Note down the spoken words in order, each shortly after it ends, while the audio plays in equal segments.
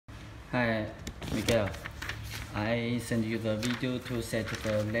Hi, Miguel. I send you the video to set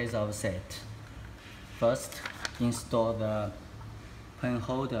the laser offset. First, install the pen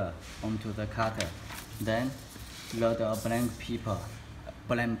holder onto the cutter. Then, load a blank paper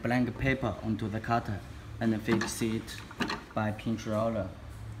onto the cutter and fix it by pinch roller.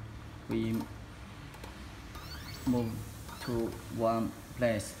 We move to one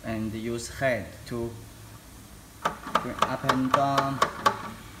place and use head to bring up and down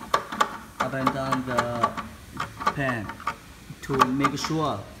the pen to make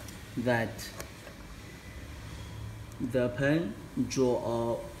sure that the pen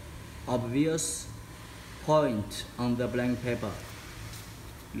draw a obvious point on the blank paper.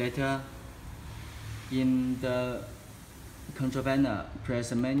 Later, in the control panel,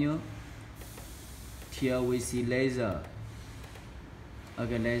 press menu till we see laser.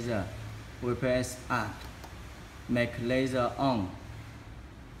 Okay, laser. We press up, make laser on.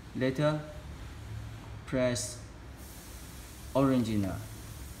 Later, press original,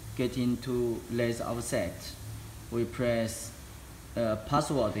 get into laser offset. We press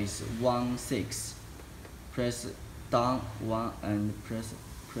password is 16. Press down 1 and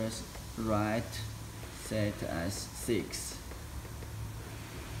press right, set as 6.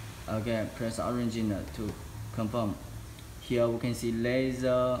 Okay, press original to confirm. Here we can see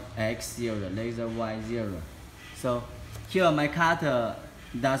laser X0, laser Y0. So here my cutter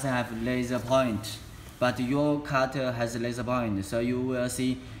doesn't have laser point, but your cutter has a laser point, so you will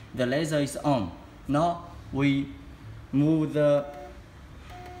see the laser is on. Now we move the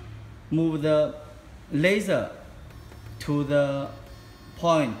laser to the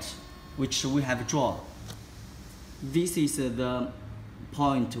point which we have drawn. This is the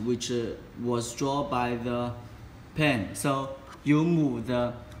point which was drawn by the pen. So you move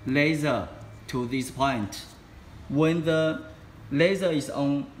the laser to this point. When the laser is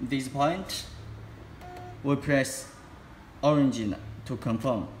on this point, we press orange to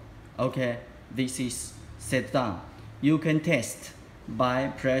confirm. Okay, this is set down. You can test by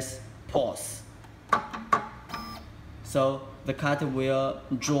press pause. So the cutter will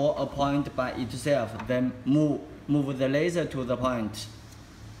draw a point by itself, then move the laser to the point.